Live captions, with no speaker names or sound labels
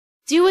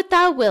Do what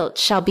thou wilt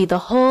shall be the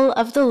whole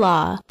of the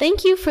law.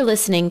 Thank you for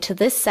listening to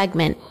this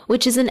segment,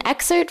 which is an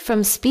excerpt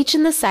from Speech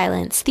in the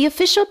Silence, the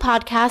official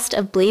podcast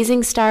of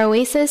Blazing Star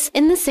Oasis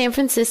in the San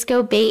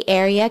Francisco Bay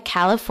Area,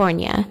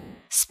 California.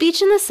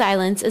 Speech in the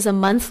Silence is a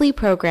monthly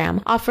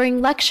program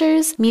offering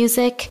lectures,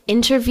 music,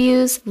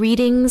 interviews,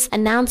 readings,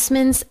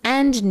 announcements,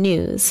 and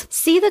news.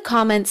 See the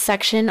comments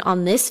section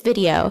on this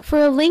video for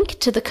a link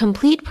to the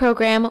complete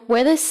program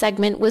where this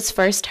segment was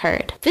first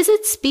heard.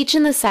 Visit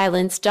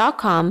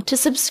speechinthesilence.com to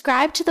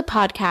subscribe to the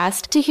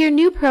podcast to hear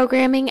new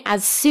programming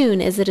as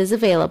soon as it is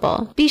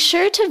available. Be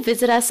sure to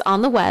visit us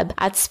on the web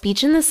at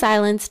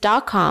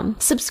speechinthesilence.com,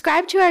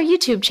 subscribe to our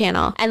YouTube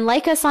channel, and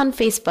like us on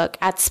Facebook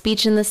at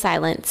Speech in the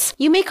Silence.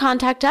 You may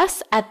contact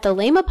us at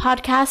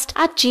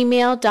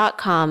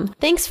thelemapodcast@gmail.com.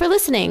 Thanks for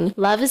listening.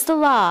 Love is the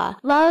law.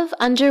 Love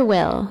under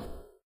will.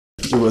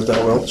 Do what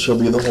thou wilt shall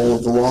be the whole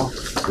of the law.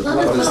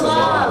 Love is the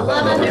law.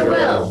 Love under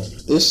will.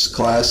 This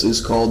class is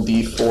called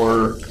the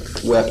 4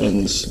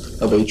 weapons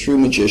of a true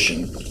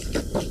magician.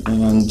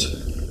 And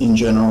in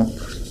general,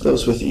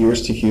 those with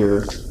ears to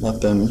hear,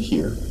 let them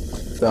hear.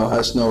 Thou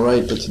hast no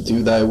right but to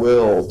do thy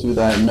will. Do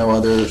that no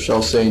other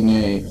shall say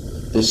nay.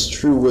 This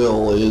true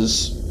will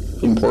is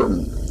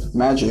important.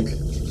 Magic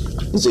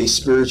is a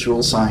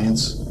spiritual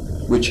science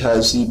which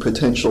has the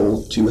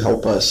potential to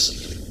help us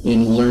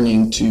in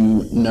learning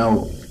to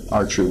know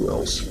our true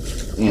wills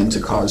and to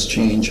cause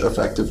change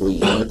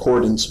effectively in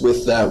accordance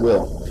with that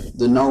will.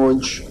 The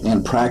knowledge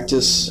and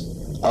practice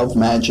of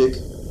magic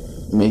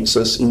makes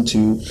us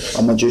into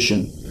a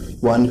magician,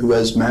 one who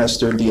has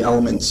mastered the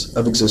elements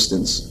of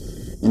existence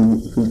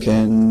and who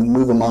can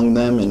move among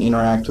them and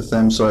interact with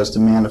them so as to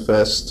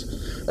manifest,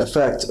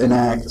 affect,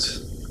 enact,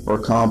 or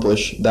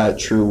accomplish that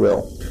true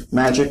will.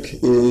 Magic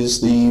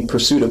is the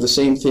pursuit of the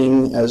same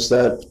thing as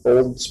that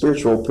old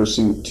spiritual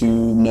pursuit, to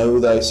know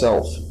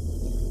thyself,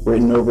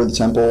 written over the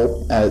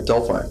temple at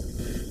Delphi.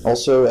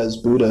 Also, as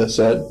Buddha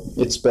said,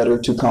 it's better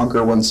to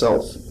conquer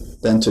oneself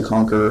than to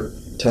conquer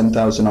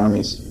 10,000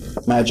 armies.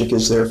 Magic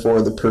is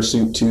therefore the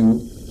pursuit to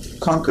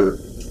conquer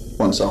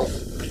oneself.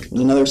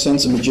 In another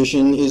sense, a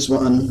magician is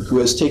one who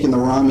has taken the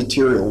raw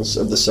materials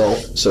of the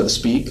self, so to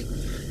speak,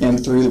 and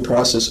through the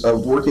process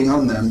of working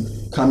on them,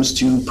 comes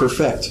to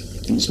perfect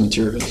these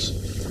materials.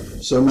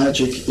 So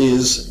magic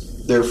is,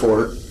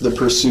 therefore, the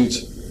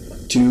pursuit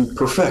to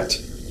perfect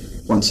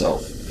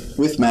oneself.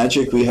 With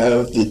magic, we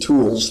have the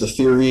tools, the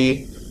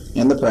theory,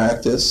 and the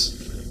practice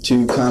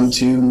to come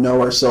to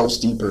know ourselves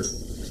deeper,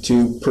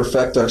 to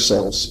perfect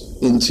ourselves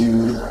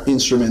into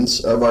instruments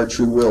of our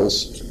true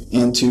wills,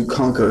 and to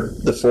conquer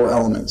the 4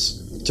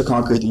 elements, to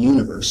conquer the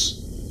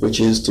universe, which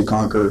is to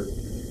conquer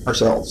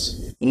ourselves.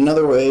 In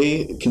another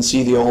way, you can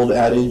see the old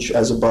adage,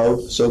 as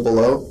above, so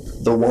below.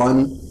 The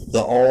one,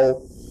 the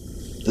all,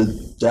 the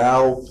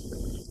Tao,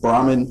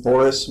 Brahman,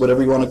 Horus,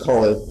 whatever you want to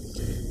call it.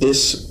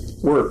 This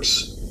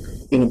works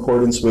in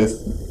accordance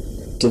with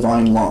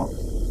divine law.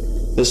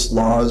 This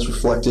law is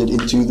reflected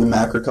into the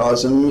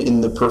macrocosm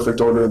in the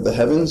perfect order of the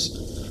heavens,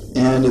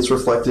 and it's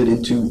reflected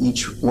into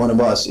each one of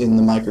us in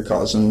the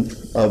microcosm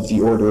of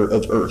the order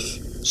of earth.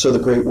 So the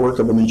great work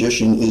of a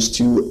magician is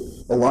to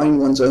align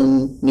one's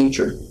own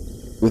nature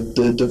with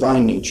the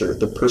divine nature,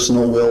 the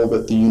personal will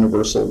with the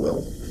universal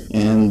will.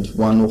 And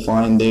one will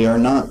find they are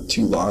not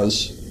 2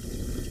 laws.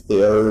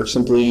 They are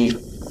simply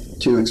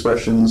 2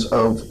 expressions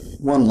of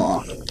one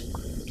law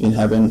in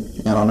heaven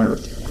and on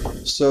earth.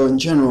 So in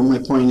general, my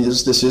point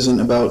is this isn't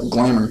about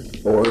glamour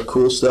or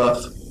cool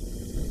stuff,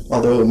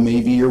 although it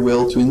may be your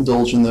will to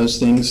indulge in those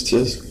things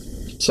to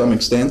some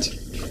extent.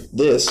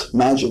 This,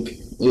 magic,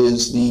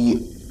 is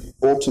the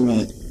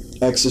ultimate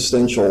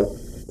existential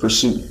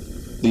pursuit,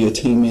 the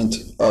attainment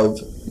of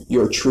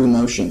your true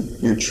motion,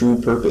 your true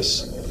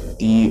purpose,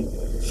 the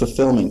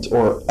fulfillment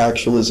or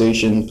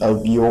actualization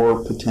of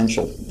your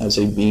potential as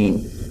a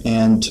being.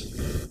 And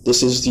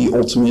this is the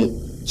ultimate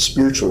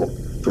spiritual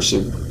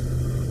pursuit,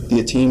 the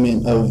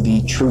attainment of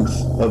the truth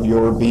of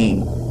your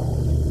being,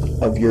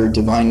 of your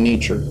divine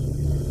nature.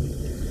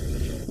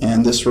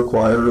 And this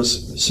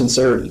requires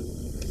sincerity.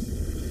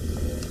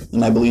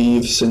 And I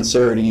believe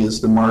sincerity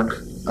is the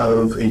mark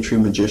of a true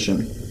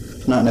magician.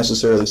 Not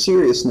necessarily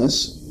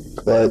seriousness,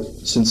 but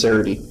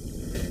sincerity.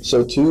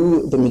 So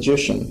to the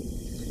magician,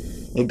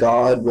 a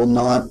god will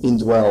not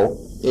indwell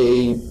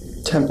a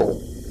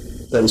temple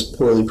that is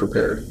poorly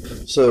prepared.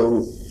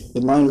 So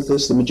in line with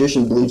this, the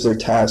magician believes their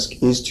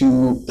task is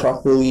to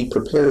properly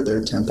prepare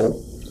their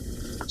temple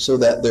so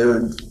that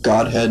their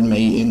godhead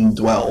may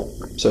indwell,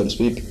 so to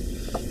speak.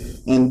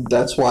 And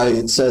that's why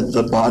it said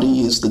the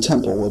body is the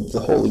temple of the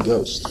Holy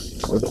Ghost,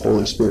 or the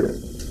Holy Spirit.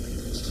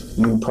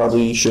 You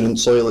probably shouldn't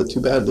soil it too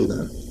badly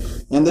then.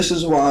 And this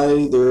is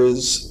why there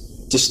is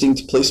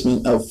distinct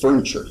placement of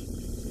furniture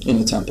in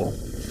the temple.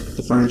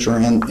 The furniture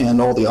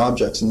and all the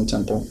objects in the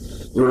temple.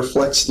 It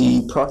reflects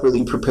the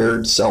properly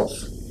prepared self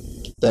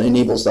that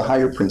enables the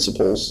higher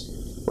principles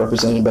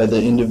represented by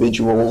the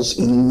individuals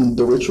in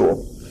the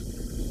ritual,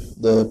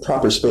 the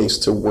proper space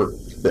to work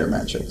their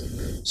magic.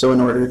 So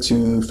in order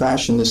to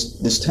fashion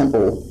this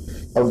temple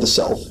of the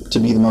self to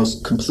be the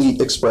most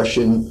complete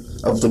expression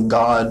of the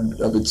God,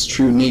 of its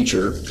true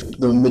nature.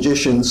 The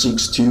magician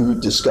seeks to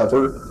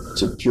discover,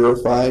 to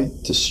purify,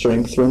 to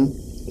strengthen,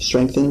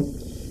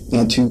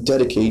 and to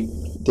dedicate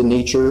the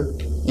nature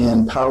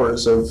and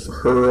powers of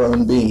her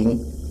own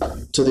being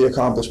to the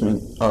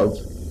accomplishment of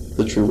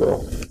the true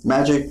will.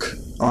 Magic,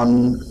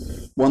 on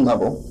one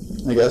level,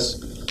 I guess,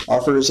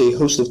 offers a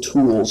host of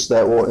tools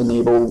that will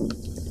enable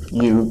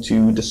you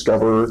to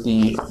discover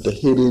the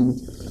hidden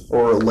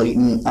or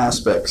latent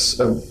aspects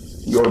of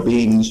your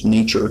being's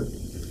nature,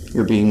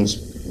 your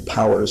being's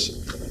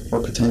powers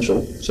or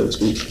potential, so to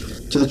speak.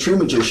 To the true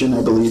magician,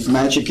 I believe,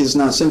 magic is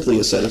not simply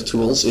a set of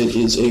tools, it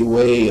is a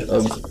way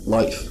of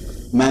life.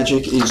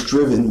 Magic is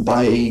driven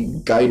by a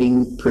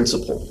guiding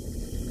principle,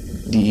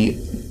 the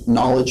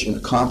knowledge and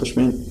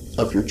accomplishment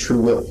of your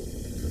true will,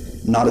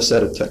 not a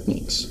set of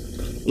techniques.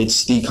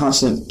 It's the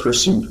constant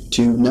pursuit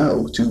to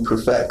know, to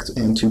perfect,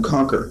 and to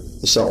conquer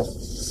the self,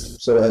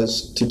 so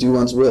as to do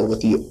one's will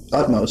with the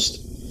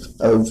utmost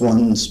of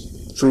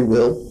one's free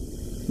will,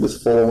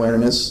 with full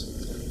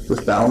awareness,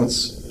 with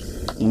balance,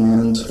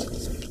 and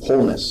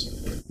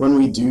wholeness. When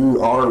we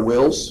do our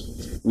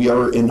wills, we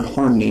are in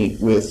harmony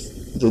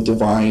with the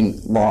divine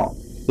law,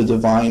 the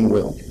divine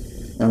will,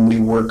 and we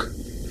work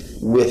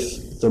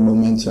with the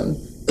momentum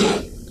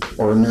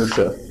or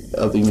inertia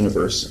of the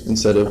universe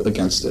instead of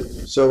against it.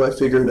 So I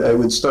figured I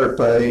would start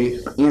by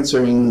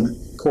answering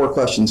core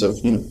questions of,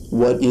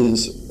 what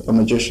is a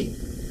magician?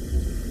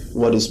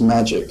 What is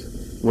magic?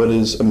 What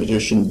does a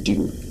magician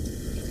do?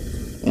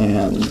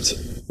 And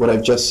what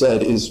I've just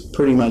said is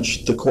pretty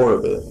much the core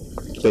of it.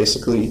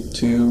 Basically,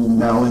 to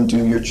know and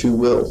do your true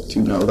will, to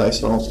know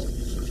thyself,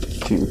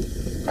 to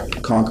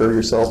conquer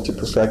yourself, to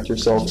perfect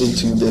yourself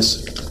into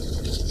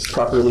this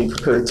properly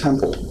prepared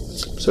temple,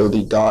 so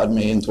the God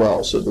may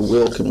indwell, so the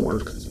will can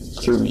work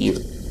through you.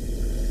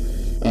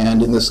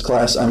 And in this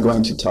class, I'm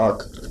going to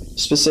talk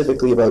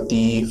specifically about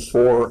the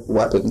 4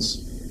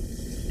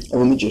 weapons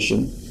of a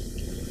magician.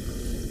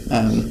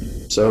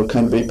 So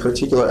kind of a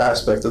particular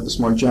aspect of this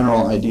more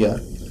general idea.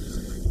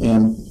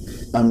 And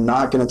I'm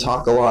not going to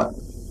talk a lot,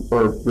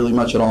 or really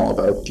much at all,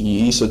 about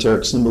the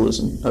esoteric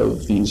symbolism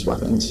of these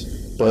weapons,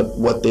 but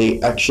what they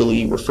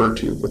actually refer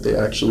to, what they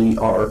actually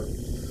are,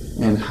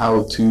 and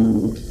how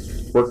to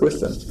work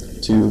with them.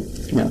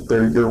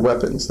 They're your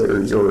weapons,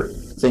 they're your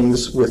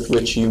things with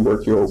which you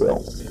work your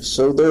will.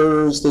 So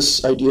there's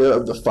this idea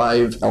of the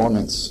 5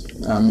 elements.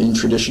 In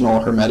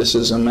traditional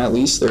Hermeticism, at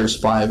least, there's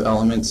 5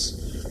 elements.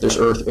 There's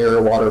earth,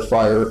 air, water,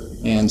 fire,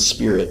 and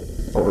spirit,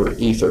 or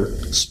ether.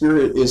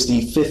 Spirit is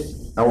the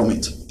 5th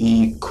element,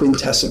 the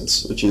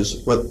quintessence, which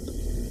is what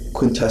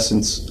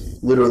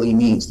quintessence literally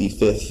means, the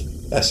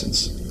 5th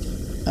essence.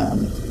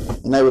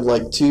 And I would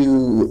like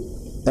to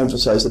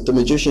emphasize that the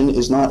magician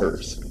is not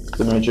earth.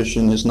 The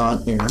magician is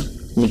not air.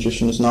 The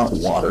magician is not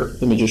water.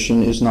 The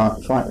magician is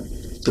not fire.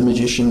 The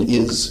magician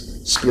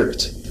is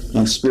spirit.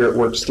 And spirit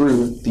works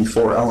through the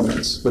 4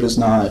 elements, but is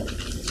not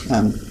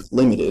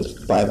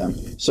limited by them.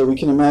 So we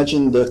can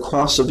imagine the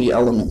cross of the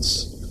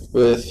elements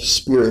with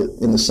spirit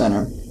in the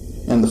center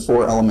and the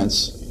 4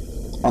 elements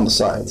on the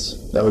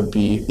sides. That would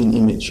be an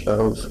image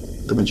of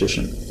the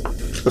magician.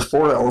 The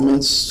 4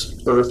 elements,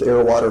 earth,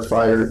 air, water,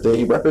 fire,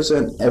 they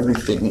represent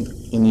everything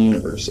in the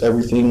universe,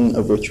 everything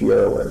of which we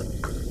are aware.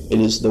 It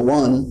is the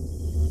one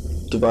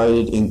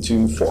divided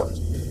into 4.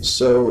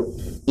 So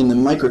in the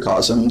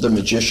microcosm, the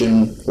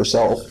magician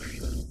herself,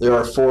 there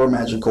are 4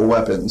 magical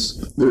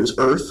weapons. There's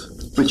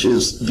earth, which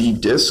is the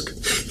disc.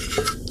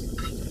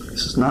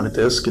 This is not a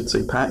disc, it's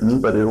a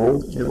patent, but it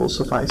will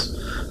suffice.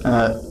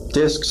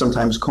 Disc,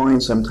 sometimes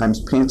coin,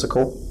 sometimes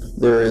pantacle.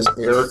 There is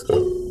air,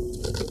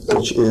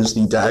 which is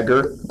the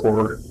dagger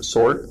or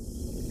sword,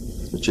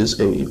 which is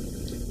a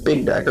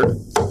big dagger.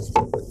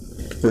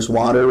 There's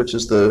water, which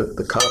is the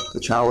cup, the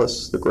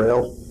chalice, the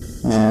grail,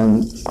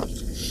 and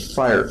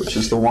fire, which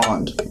is the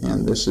wand,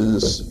 and this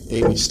is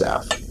a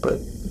staff, but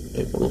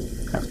it will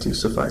have to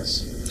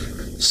suffice.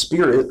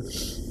 Spirit,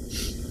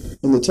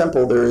 in the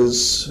temple there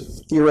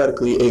is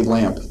theoretically a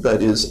lamp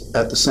that is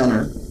at the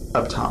center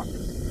up top.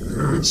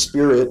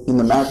 Spirit in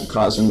the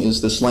macrocosm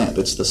is this lamp,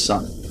 it's the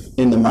sun.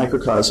 In the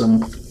microcosm,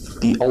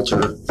 the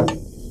altar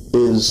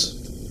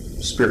is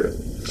spirit.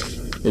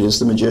 It is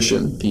the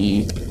magician,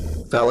 the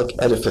phallic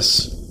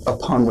edifice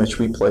upon which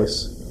we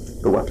place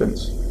the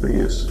weapons for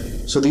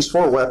use. So these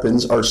 4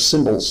 weapons are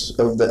symbols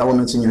of the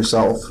elements in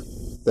yourself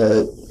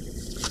that,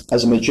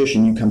 as a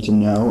magician, you come to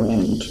know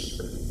and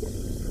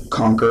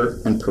conquer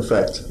and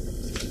perfect.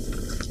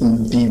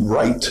 And the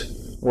right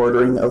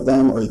ordering of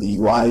them, or the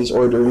wise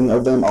ordering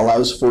of them,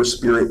 allows for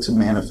spirit to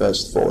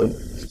manifest fully.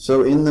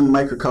 So in the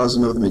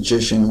microcosm of the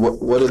magician,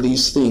 what do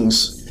these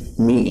things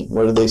mean?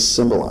 What do they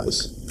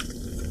symbolize?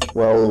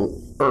 Well,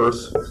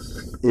 earth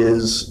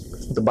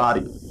is the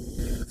body,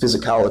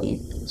 physicality,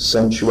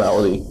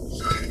 sensuality.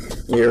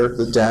 Air,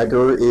 the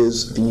dagger,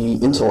 is the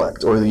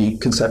intellect, or the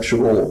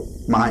conceptual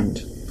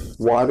mind.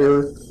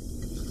 Water,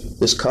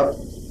 this cup,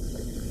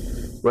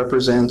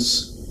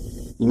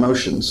 represents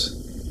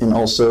emotions and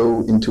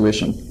also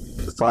intuition.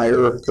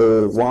 Fire,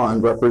 the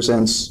wand,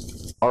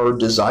 represents our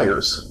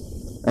desires,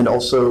 and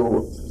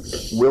also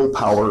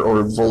willpower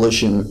or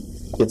volition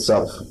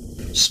itself.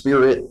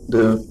 Spirit,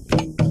 the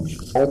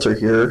altar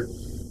here,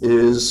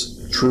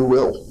 is true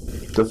will.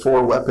 The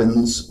 4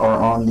 weapons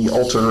are on the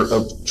altar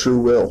of true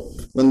will.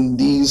 When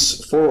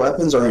these 4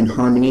 weapons are in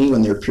harmony,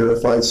 when they're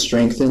purified,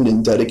 strengthened,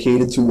 and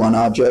dedicated to one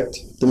object,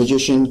 the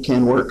magician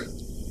can work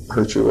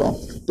her true will.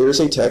 There's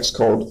a text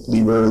called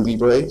Liber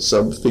Libre,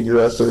 sub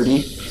figura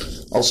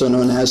 30, also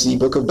known as the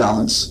Book of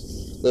Balance,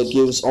 that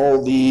gives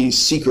all the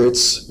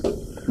secrets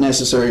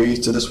necessary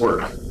to this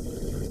work.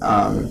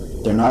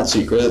 They're not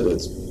secret,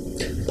 it's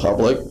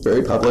public,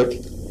 very public.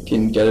 You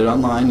can get it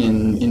online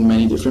in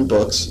many different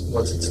books.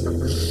 What's its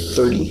number?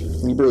 30.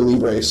 Liber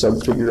Libre,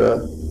 sub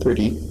figura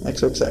 30,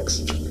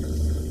 XXX.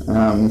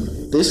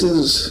 This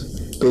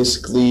is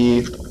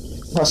basically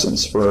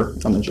lessons for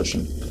a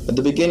magician. At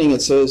the beginning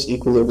it says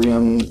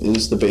equilibrium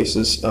is the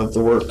basis of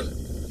the work.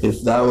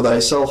 If thou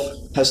thyself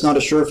hast not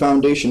a sure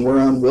foundation,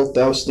 whereon wilt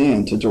thou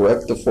stand to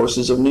direct the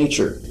forces of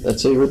nature?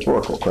 That's a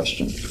rhetorical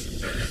question.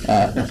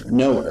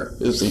 Nowhere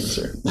is the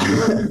answer.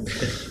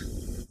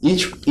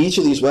 Each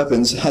of these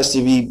weapons has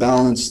to be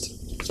balanced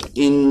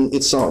in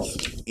itself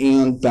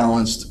and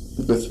balanced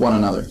with one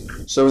another.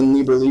 So in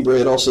Liber Libre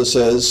it also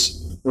says,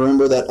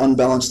 remember that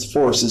unbalanced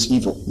force is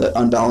evil, that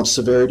unbalanced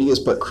severity is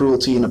but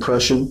cruelty and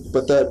oppression,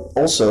 but that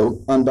also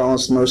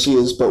unbalanced mercy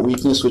is but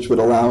weakness which would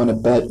allow and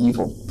abet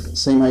evil.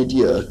 Same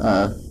idea,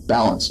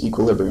 balance,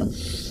 equilibrium.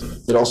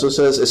 It also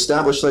says,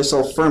 establish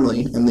thyself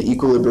firmly in the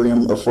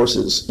equilibrium of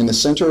forces, in the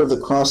center of the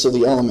cross of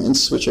the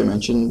elements, which I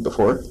mentioned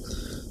before,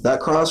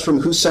 that cross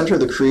from whose center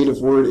the creative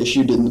word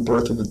issued in the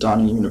birth of the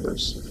dawning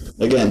universe.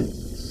 Again,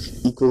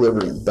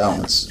 equilibrium,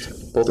 balance,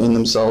 both in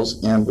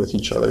themselves and with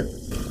each other.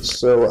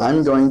 So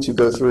I'm going to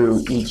go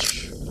through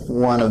each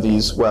one of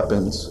these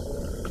weapons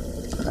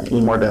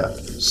in more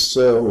depth.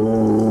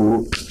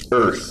 So,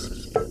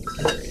 earth,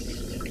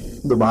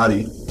 the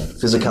body,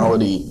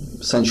 physicality,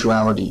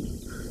 sensuality.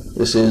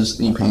 This is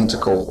the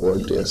pentacle or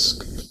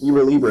disc.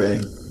 Liber Libre,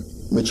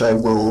 which I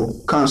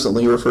will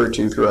constantly refer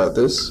to throughout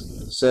this,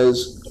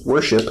 says,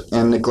 worship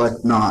and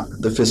neglect not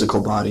the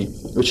physical body,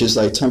 which is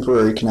thy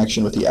temporary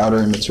connection with the outer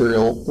and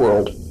material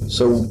world.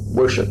 So,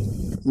 worship.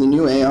 In the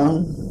new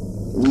Aeon,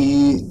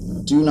 we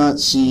do not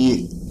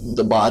see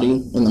the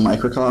body in the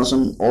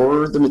microcosm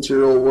or the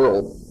material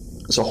world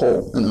as a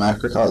whole in the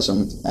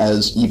macrocosm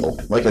as evil.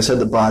 Like I said,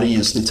 the body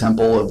is the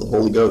temple of the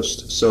Holy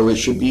Ghost, so it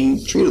should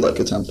be treated like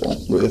a temple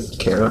with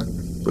care,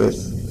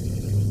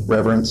 with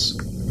reverence.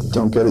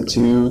 Don't get it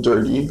too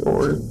dirty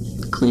or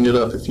clean it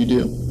up if you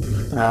do.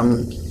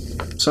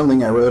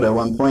 Something I wrote at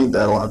one point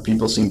that a lot of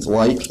people seem to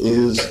like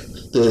is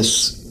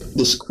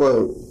this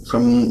quote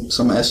from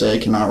some essay, I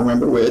cannot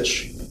remember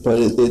which, but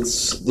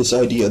it's this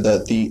idea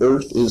that the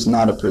earth is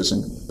not a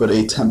prison, but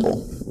a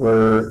temple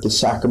where the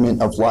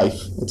sacrament of life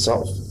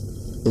itself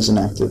is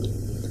enacted.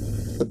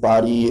 The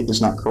body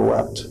is not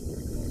corrupt.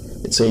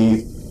 It's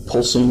a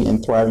pulsing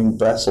and thriving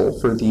vessel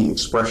for the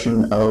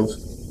expression of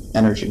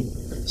energy.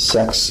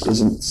 Sex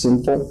isn't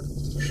sinful,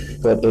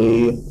 but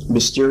a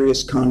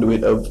mysterious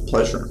conduit of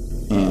pleasure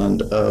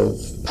and of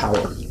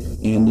power,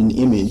 and an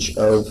image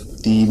of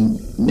the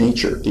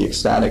nature, the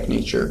ecstatic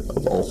nature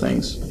of all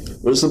things.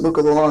 What does the Book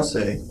of the Law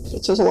say?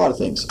 It says a lot of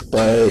things,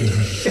 but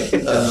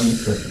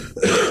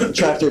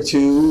chapter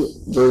 2,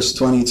 verse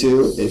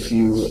 22, if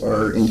you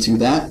are into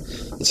that,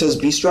 it says,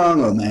 be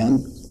strong, O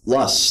man,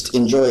 lust,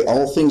 enjoy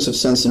all things of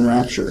sense and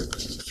rapture.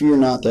 Fear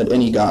not that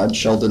any god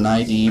shall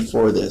deny thee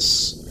for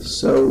this.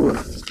 So,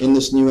 in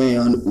this new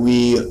Aeon,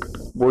 we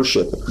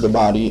worship the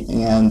body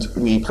and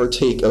we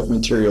partake of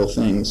material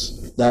things.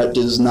 That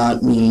does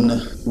not mean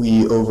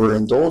we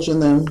overindulge in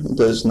them. It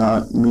does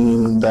not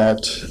mean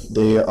that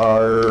they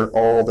are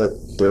all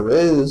that there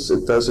is.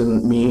 It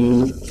doesn't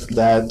mean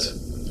that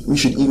we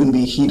should even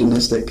be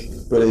hedonistic.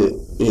 But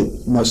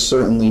it most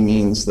certainly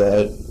means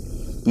that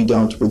we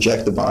don't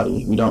reject the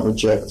body. We don't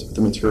reject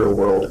the material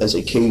world as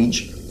a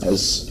cage,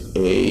 as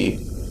a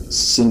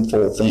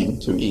sinful thing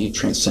to be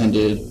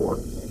transcended or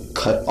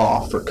cut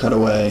off or cut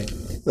away.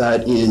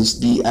 That is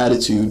the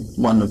attitude,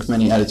 one of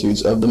many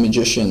attitudes of the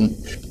magician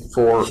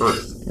for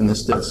Earth in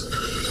this disc.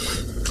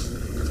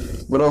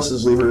 What else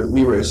does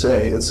Libre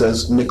say? It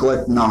says,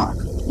 neglect not.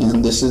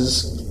 And this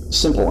is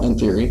simple in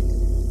theory,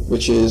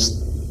 which is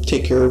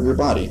take care of your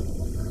body.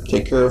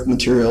 Take care of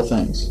material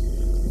things.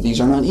 These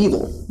are not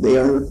evil. They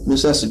are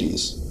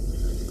necessities.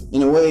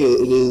 In a way,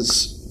 it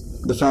is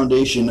the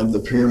foundation of the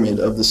pyramid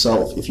of the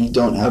self. If you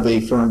don't have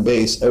a firm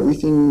base,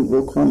 everything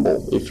will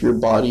crumble. If your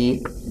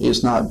body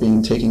is not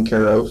being taken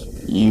care of,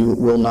 you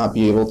will not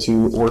be able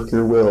to work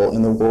your will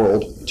in the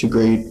world to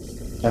great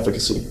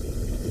efficacy.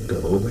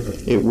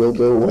 It will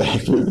go away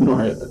if you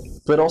ignore it.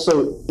 But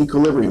also,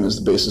 equilibrium is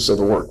the basis of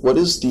the work. What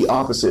is the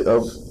opposite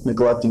of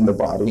neglecting the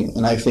body?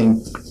 And I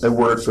think a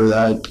word for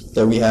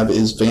that we have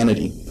is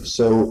vanity.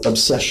 So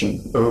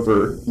obsession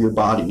over your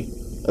body,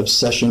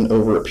 obsession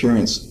over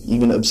appearance,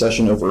 even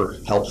obsession over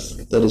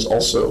health, that is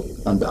also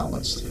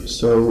unbalanced.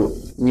 So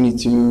we need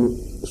to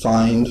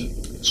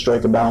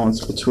strike a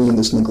balance between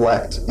this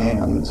neglect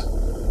and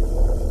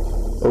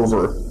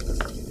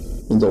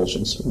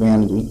indulgence,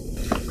 vanity.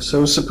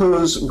 So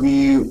suppose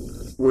we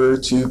were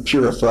to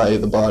purify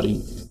the body.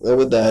 What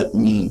would that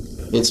mean?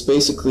 It's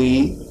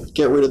basically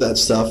get rid of that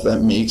stuff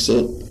that makes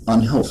it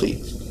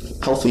unhealthy.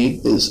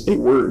 Healthy is a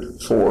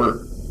word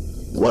for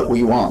what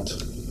we want.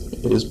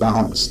 It is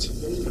balanced.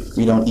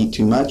 We don't eat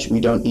too much. We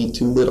don't eat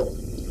too little.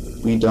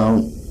 We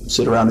don't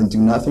sit around and do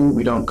nothing.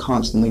 We don't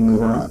constantly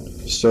move around.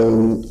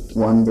 So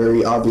one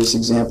very obvious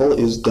example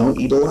is don't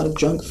eat a lot of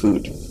junk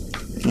food.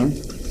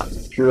 Okay?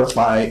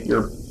 Purify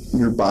your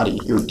body,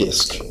 your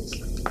disc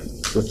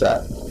with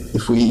that.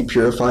 If we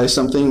purify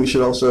something, we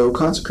should also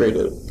consecrate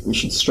it. We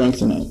should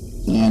strengthen it.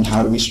 And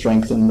how do we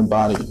strengthen the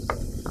body?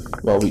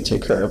 Well, we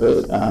take care of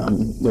it.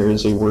 There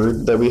is a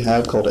word that we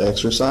have called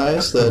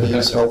exercise that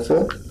is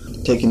helpful.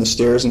 Taking the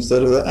stairs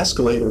instead of the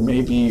escalator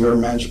may be your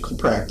magical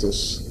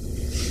practice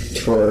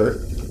for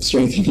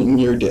strengthening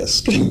your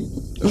disc.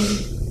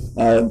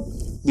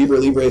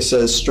 Libre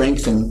says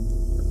strengthen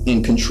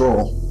and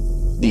control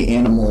the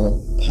animal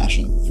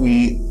passion. If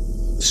we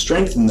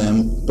strengthen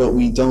them, but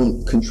we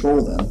don't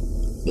control them,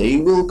 they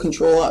will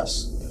control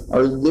us.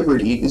 Our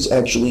liberty is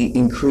actually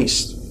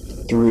increased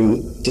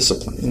through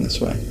discipline in this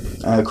way.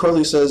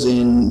 Crowley says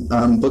in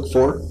Book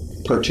 4,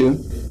 Part 2,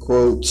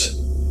 quote,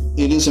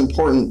 "It is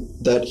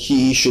important that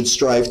he should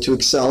strive to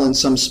excel in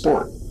some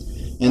sport,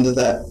 and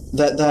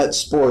that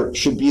sport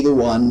should be the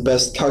one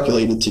best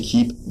calculated to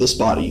keep this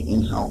body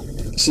in health."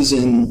 This is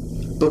in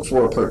Book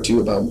 4, Part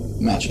 2 about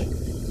magic.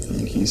 I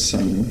think he's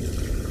saying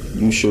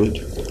you should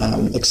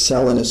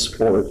excel in a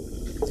sport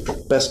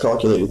best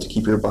calculated to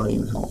keep your body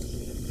in health.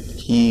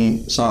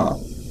 He saw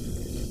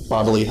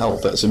bodily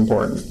health as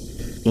important,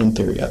 in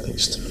theory at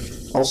least.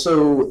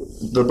 Also,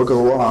 the Book of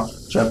the Law,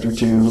 chapter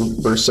 2,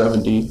 verse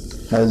 70,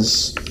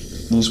 has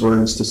these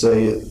words to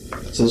say. It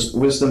says,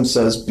 "Wisdom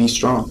says, be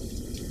strong,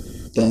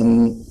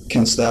 then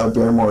canst thou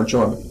bear more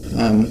joy."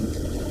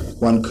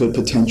 One could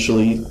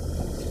potentially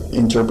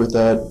interpret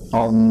that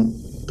on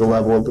the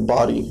level of the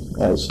body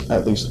as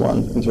at least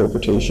one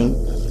interpretation.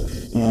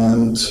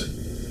 And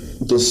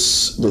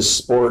this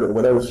sport or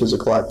whatever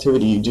physical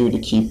activity you do to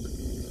keep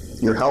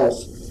your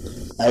health,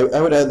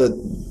 I would add that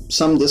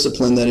some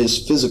discipline that is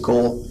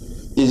physical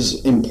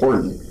is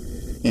important,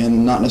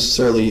 and not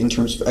necessarily in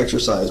terms of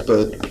exercise,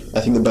 but I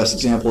think the best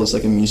example is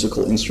like a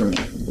musical instrument.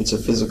 It's a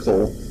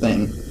physical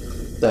thing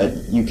that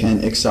you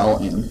can excel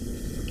in.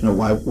 You know,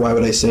 why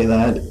would I say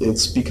that?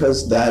 It's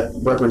because that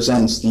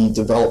represents the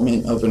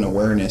development of an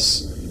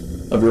awareness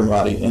of your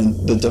body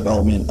and the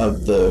development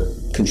of the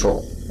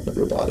control of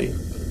your body.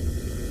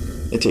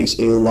 It takes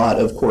a lot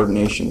of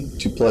coordination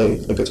to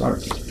play a guitar.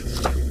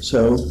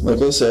 So,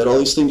 like I said, all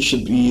these things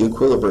should be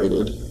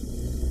equilibrated.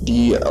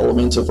 The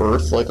elements of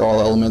earth, like all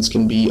elements,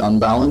 can be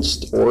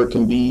unbalanced or it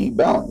can be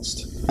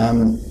balanced.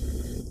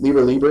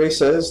 Libre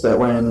says that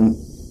when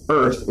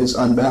earth is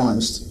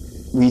unbalanced,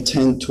 we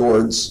tend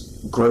towards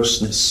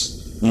grossness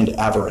and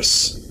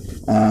avarice.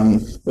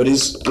 What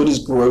is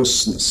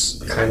grossness?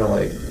 Kind of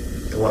like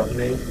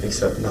gluttony,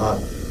 except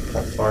not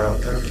that far out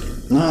there.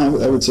 No,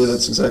 I would say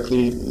that's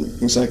exactly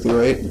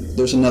right.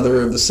 There's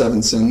another of the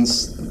seven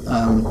sins,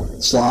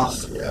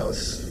 sloth. Yeah,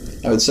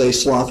 I would say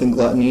sloth and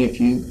gluttony. If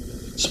you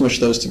smush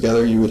those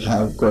together, you would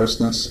have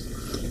grossness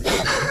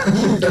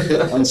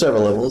on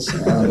several levels.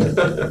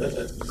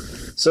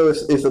 So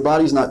if the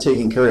body's not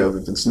taken care of,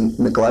 if it's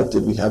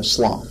neglected, we have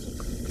sloth.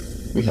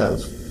 We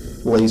have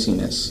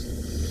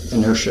laziness,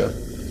 inertia.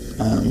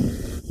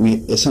 We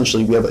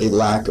have a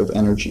lack of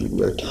energy.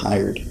 We are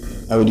tired.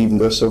 I would even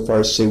go so far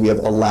as to say we have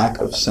a lack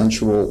of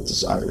sensual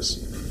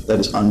desires that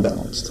is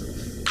unbalanced.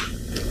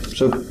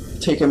 So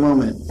take a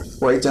moment,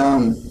 write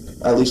down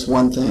at least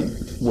one thing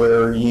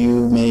where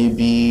you may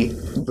be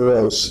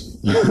gross,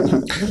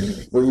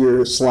 where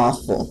you're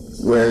slothful,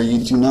 where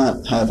you do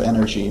not have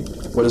energy.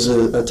 What is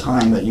a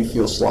time that you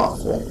feel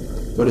slothful?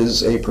 What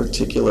is a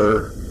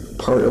particular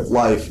part of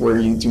life where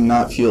you do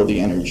not feel the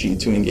energy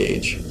to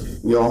engage?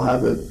 We all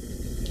have it.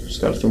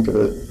 Just got to think of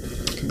it.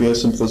 It could be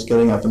as simple as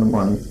getting up in the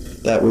morning.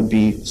 That would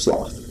be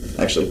sloth.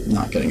 Actually,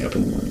 not getting up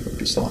in the morning would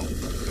be sloth.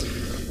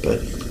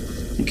 But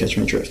you catch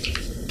my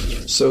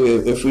drift. So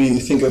if we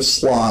think of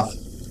sloth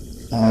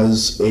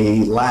as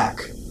a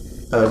lack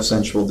of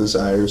sensual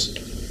desires,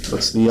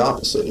 what's the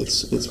opposite?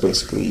 It's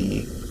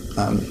basically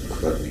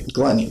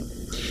gluttony.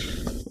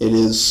 It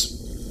is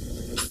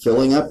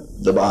filling up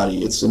the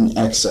body. It's an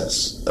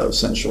excess of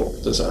sensual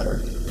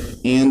desire.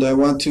 And I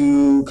want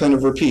to kind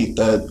of repeat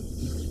that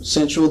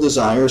sensual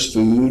desires,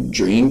 food,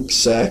 drink,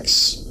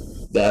 sex,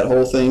 that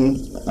whole thing,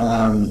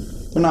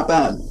 they're not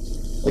bad,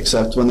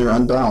 except when they're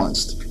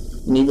unbalanced.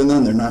 And even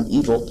then, they're not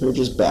evil, they're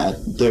just bad.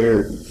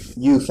 They're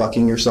you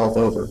fucking yourself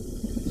over,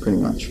 pretty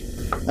much.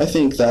 I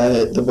think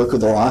that the Book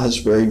of the Law has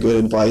very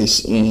good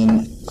advice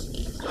in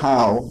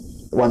how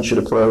one should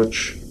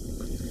approach,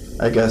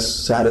 I guess,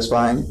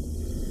 satisfying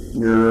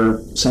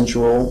your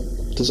sensual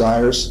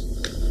desires.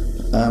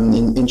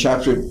 In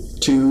chapter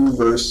 2,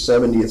 verse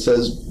 70, it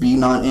says, "Be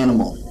not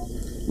animal,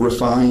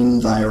 refine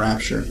thy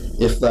rapture.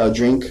 If thou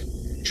drink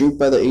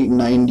by the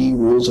 890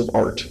 rules of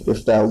art.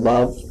 If thou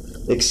love,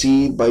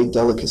 exceed by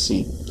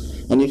delicacy.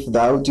 And if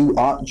thou do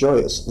aught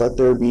joyous, let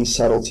there be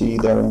subtlety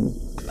therein.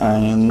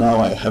 And no,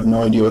 I have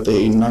no idea what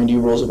the 90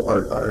 rules of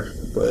art are,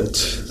 but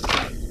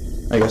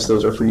I guess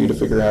those are for you to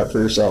figure out for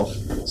yourself.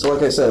 So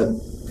like I said,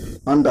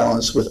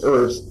 unbalanced with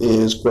earth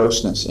is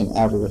grossness and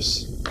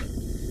avarice.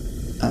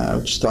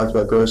 We just talked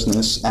about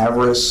grossness.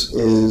 Avarice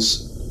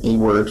is a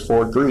word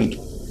for greed.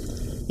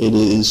 It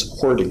is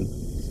hoarding,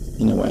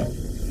 in a way.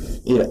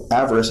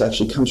 Avarice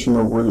actually comes from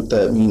a root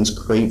that means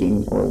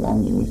craving or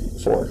longing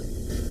for.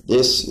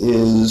 This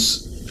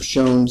is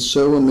shown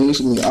so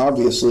amazingly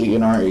obviously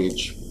in our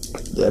age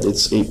that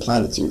it's a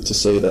platitude to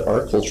say that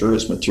our culture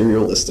is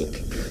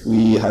materialistic.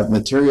 We have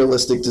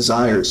materialistic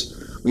desires.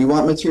 We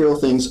want material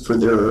things for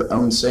their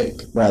own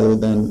sake, rather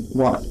than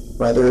what?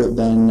 Rather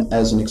than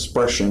as an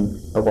expression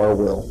of our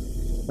will,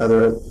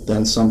 rather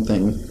than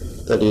something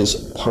that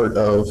is part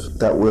of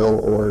that will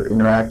or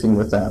interacting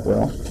with that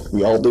will.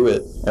 We all do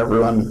it.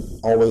 Everyone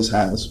always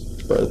has.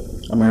 But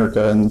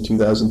America in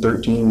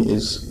 2013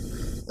 is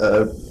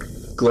a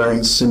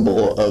glaring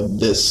symbol of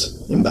this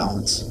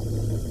imbalance.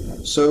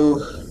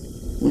 So,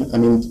 I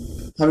mean,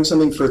 having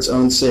something for its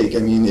own sake, I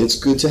mean, it's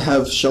good to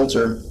have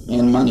shelter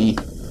and money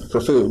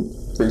for food,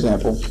 for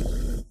example.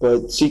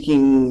 But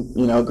seeking,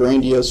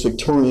 grandiose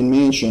Victorian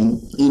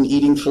mansion and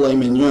eating filet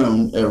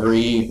mignon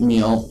every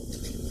meal,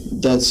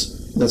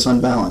 that's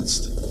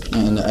unbalanced.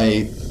 And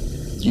I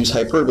use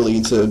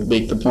hyperbole to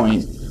make the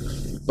point,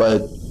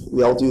 but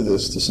we all do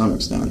this to some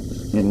extent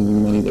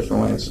in many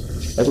different ways.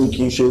 I think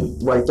you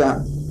should write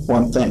down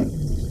one thing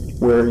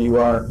where you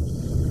are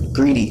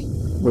greedy,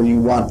 where you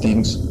want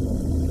things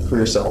for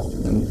yourself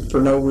and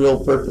for no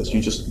real purpose.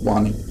 You just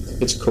want it.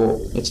 It's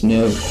cool. It's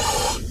new.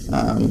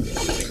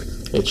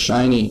 It's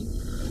shiny.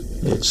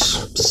 It's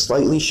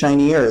slightly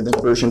shinier than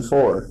version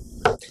 4.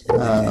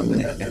 I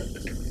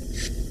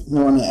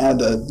want to add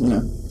that,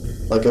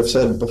 like I've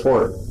said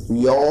before,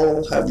 we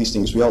all have these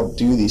things, we all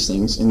do these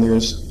things, and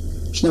there's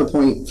no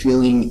point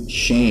feeling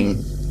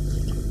shame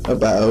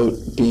about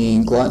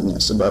being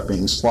gluttonous, about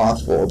being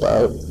slothful,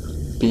 about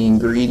being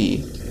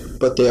greedy.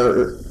 But they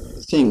are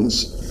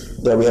things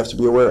that we have to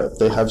be aware of.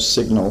 They have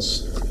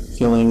signals.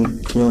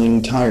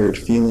 Feeling tired,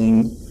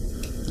 feeling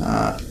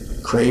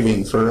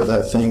craving for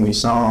that thing we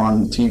saw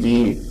on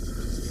TV.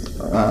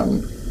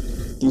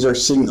 These are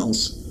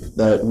signals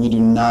that we do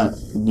not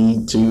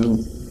need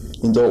to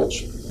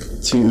indulge.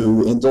 To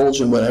indulge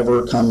in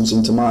whatever comes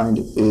into mind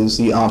is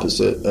the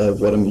opposite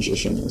of what a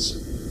magician is.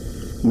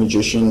 A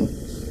magician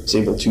is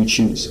able to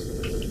choose.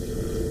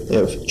 They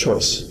have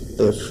choice.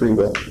 They have free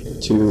will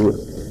to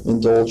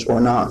indulge or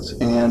not.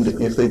 And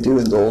if they do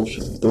indulge,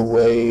 the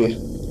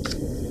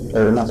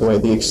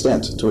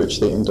extent to which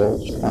they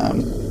indulge,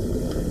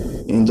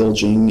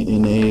 indulging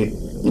in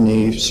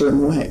a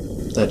certain way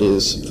that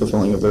is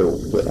fulfilling of their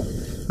will.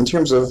 In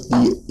terms of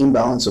the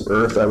imbalance of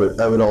earth, I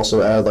would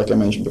also add, like I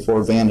mentioned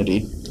before,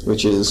 vanity,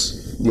 which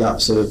is the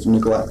opposite of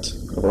neglect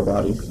of our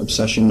body,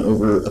 obsession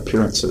over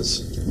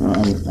appearances.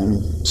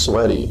 I'm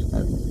sweaty,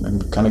 I'm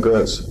kind of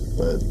gross,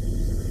 but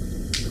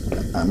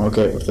I'm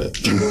okay with it.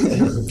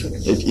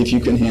 if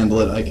you can handle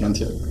it, I can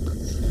too.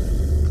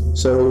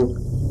 So,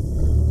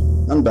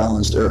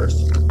 unbalanced earth.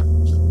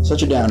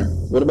 Such a downer.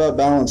 What about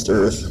balanced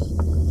earth?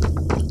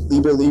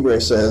 Libre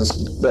says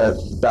that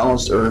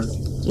balanced earth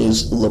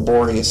is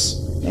laborious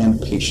and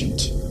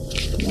patient.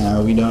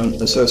 Now, we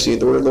don't associate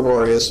the word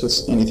laborious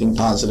with anything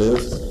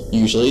positive,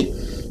 usually,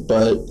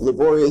 but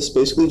laborious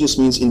basically just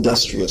means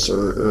industrious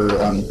or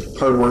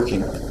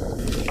hardworking.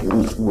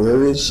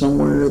 Where is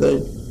somewhere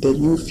that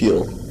you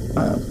feel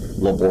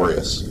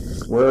laborious?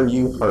 Where are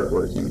you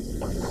hardworking?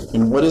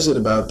 And what is it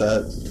about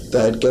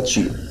that gets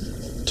you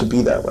to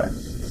be that way?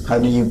 How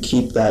do you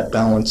keep that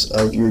balance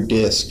of your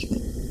disc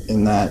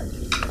in that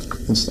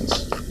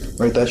instance?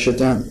 Write that shit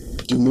down.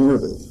 Do more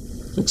of it.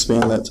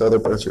 Expand that to other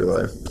parts of your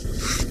life.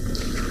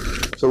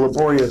 So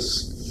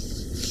laborious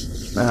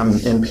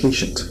and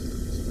patient.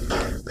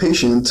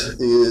 Patient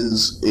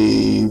is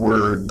a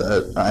word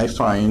that I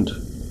find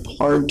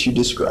hard to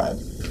describe,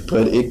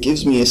 but it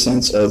gives me a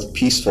sense of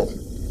peaceful,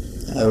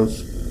 of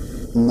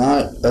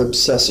not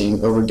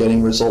obsessing over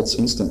getting results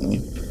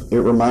instantly. It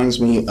reminds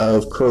me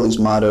of Crowley's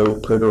motto,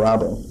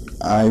 Perdurabo,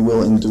 I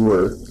will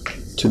endure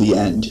to the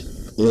end.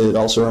 It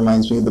also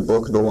reminds me of the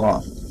Book of the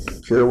Law,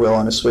 pure will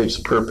and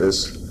assuaged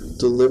purpose,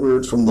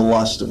 delivered from the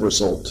lust of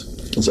result,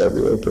 is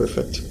every way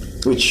perfect.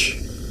 Which,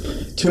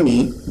 to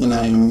me, and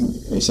I'm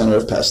a center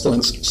of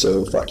pestilence,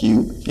 so fuck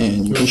you,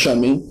 and you can shun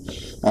me,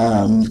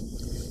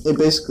 it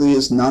basically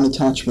is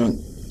non-attachment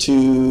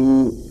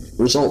to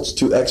results,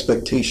 to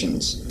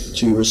expectations,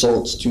 to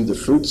results, to the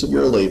fruits of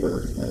your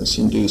labor, as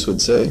Hindus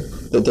would say.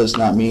 That does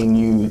not mean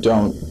you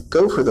don't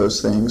go for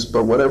those things,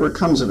 but whatever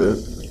comes of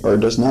it, or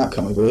does not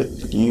come of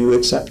it, you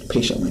accept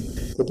patiently.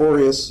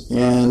 Laborious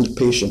and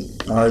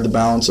patient are the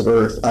balance of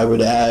earth. I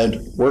would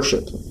add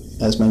worship,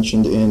 as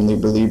mentioned in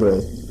Libre.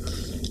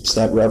 It's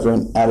that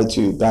reverent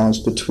attitude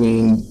balanced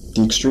between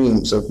the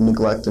extremes of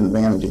neglect and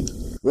vanity.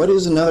 What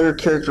is another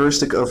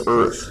characteristic of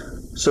earth?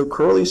 So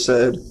Crowley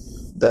said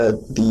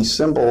that the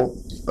symbol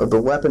of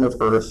the weapon of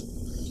earth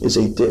is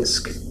a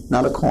disc.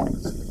 not a coin.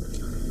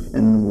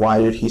 And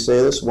why did he say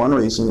this? One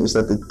reason is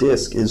that the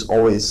disc is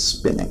always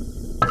spinning.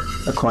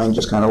 A coin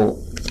just kind of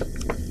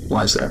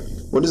lies there.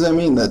 What does that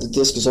mean, that the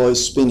disc is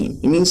always spinning?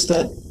 It means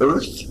that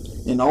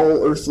Earth and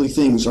all earthly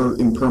things are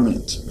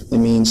impermanent. It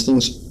means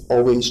things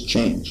always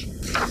change.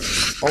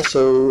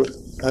 Also,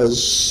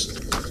 as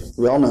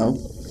we all know,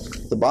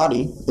 the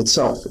body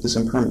itself is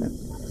impermanent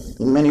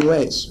in many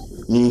ways.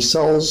 The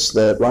cells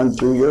that run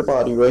through your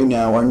body right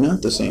now are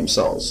not the same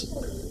cells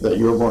that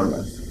you were born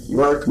with.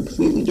 You are a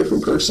completely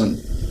different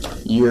person.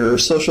 Your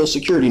social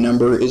security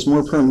number is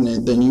more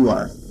permanent than you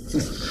are.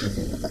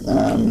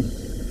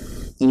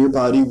 And your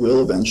body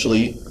will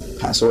eventually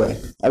pass away.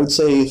 I would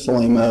say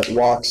Thelema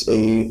walks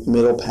a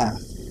middle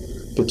path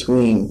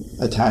between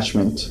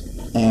attachment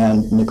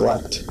and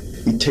neglect.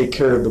 We take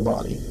care of the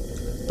body,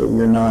 but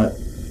we're not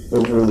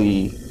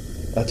overly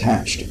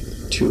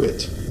attached to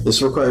it.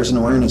 This requires an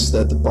awareness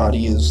that the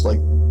body is, like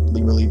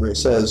Liber Libre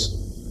says,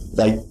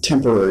 that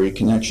temporary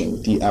connection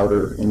with the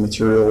outer and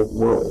material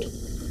world.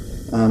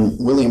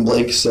 William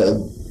Blake said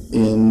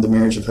in The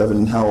Marriage of Heaven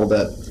and Hell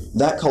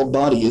that called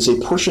body is a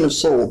portion of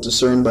soul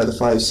discerned by the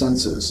five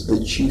senses,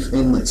 the chief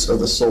inlets of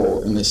the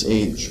soul in this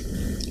age.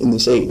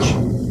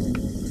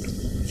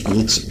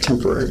 It's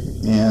temporary,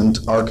 and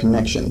our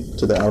connection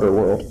to the outer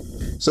world.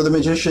 So the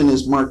magician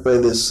is marked by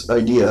this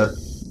idea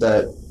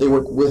that they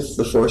work with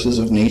the forces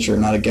of nature,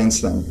 not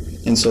against them.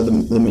 And so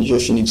the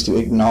magician needs to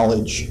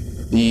acknowledge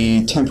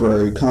the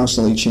temporary,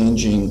 constantly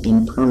changing,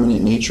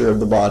 impermanent nature of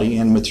the body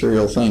and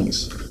material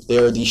things. They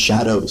are the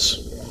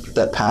shadows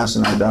that pass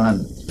and are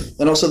done.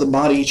 And also the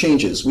body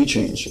changes, we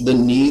change. The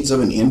needs of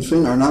an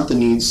infant are not the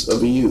needs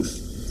of a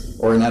youth,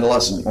 or an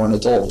adolescent, or an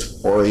adult,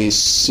 or a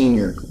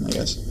senior, I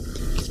guess.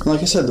 And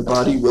like I said, the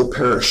body will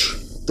perish.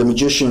 The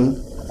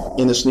magician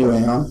in this new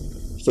aeon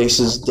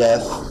faces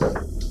death,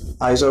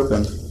 eyes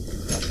open,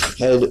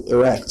 head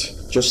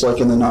erect, just like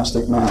in the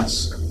Gnostic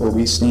Mass, where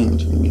we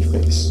stand and we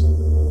face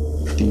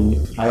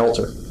the high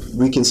altar.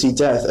 We can see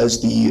death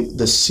as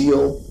the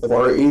seal of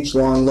our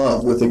age-long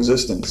love with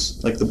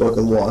existence, like the Book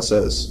of the Law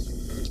says.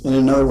 In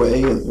another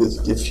way,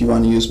 if you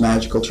want to use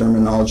magical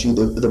terminology,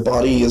 the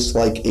body is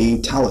like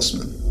a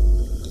talisman.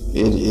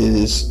 It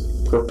is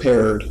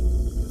prepared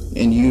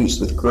and used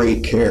with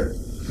great care,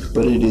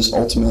 but it is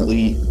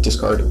ultimately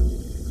discarded.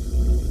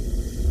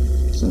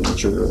 It's the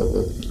nature of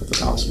a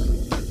talisman.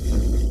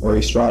 Or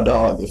a straw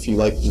dog, if you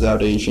like,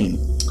 without aging.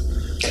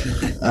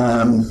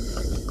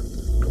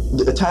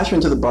 The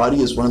attachment to the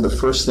body is one of the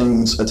first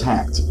things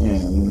attacked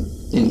in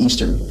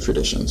Eastern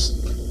traditions.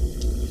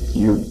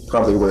 You're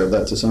probably aware of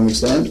that to some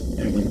extent.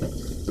 I mean,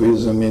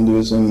 Buddhism,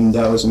 Hinduism,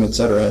 Taoism,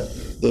 etc.,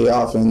 they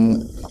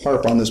often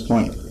harp on this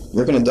point.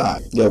 You're going to die.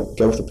 Go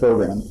with the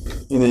program.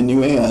 In the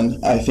New Aeon,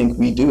 I think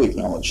we do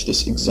acknowledge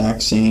this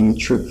exact same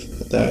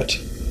truth, that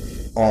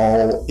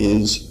all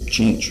is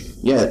change.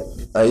 Yet,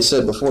 I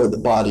said before, the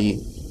body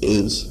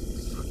is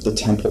the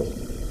temple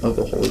of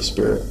the Holy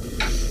Spirit.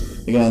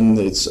 Again,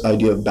 it's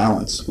idea of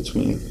balance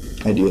between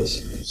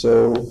ideas.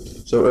 So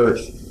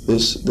Earth,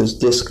 this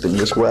disc thing,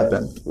 this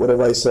weapon. What have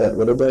I said?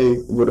 What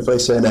have I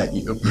said at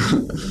you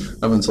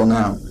up until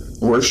now?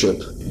 Worship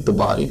the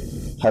body.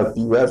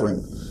 Be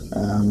reverent.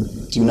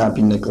 Do not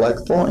be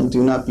neglectful, and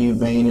do not be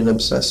vain and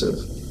obsessive.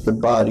 The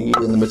body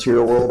and the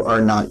material world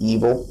are not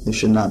evil. They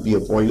should not be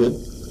avoided.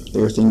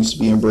 They are things to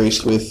be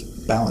embraced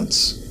with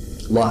balance.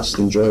 Lust,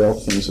 enjoy all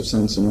things of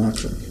sense and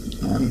nature.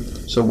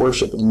 So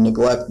worship and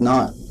neglect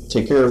not.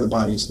 Take care of the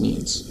body's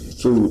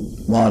needs. Food,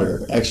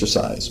 water,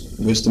 exercise.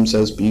 Wisdom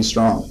says be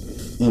strong.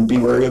 And be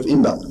wary of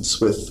imbalance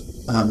with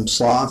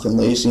sloth and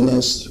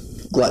laziness,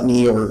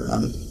 gluttony or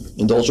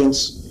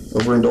indulgence,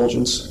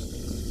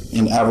 overindulgence,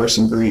 and avarice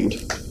and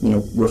greed.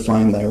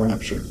 Refine thy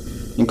rapture.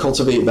 And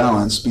cultivate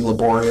balance. Be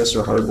laborious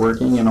or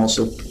hardworking, and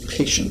also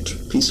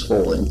patient,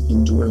 peaceful, and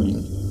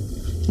enduring,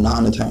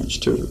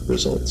 non-attached to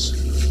results.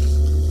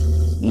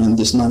 And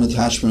this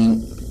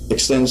non-attachment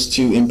extends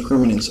to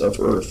impermanence of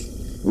Earth,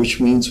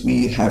 which means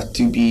we have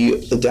to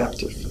be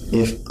adaptive.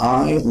 If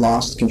I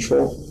lost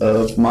control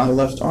of my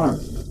left arm,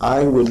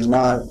 I would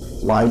not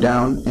lie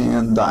down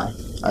and die.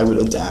 I would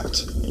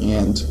adapt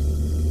and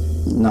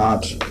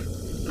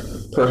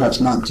perhaps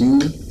not do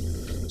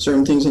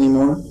certain things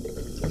anymore,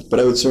 but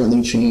I would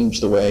certainly change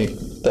the way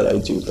that I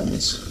do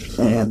things.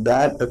 And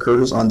that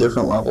occurs on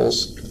different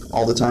levels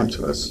all the time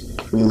to us.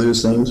 We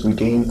lose things, we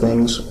gain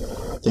things,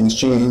 things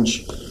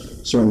change,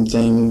 certain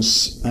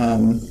things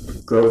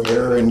grow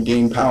hair and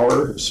gain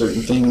power,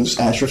 certain things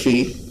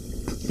atrophy.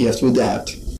 You have to adapt.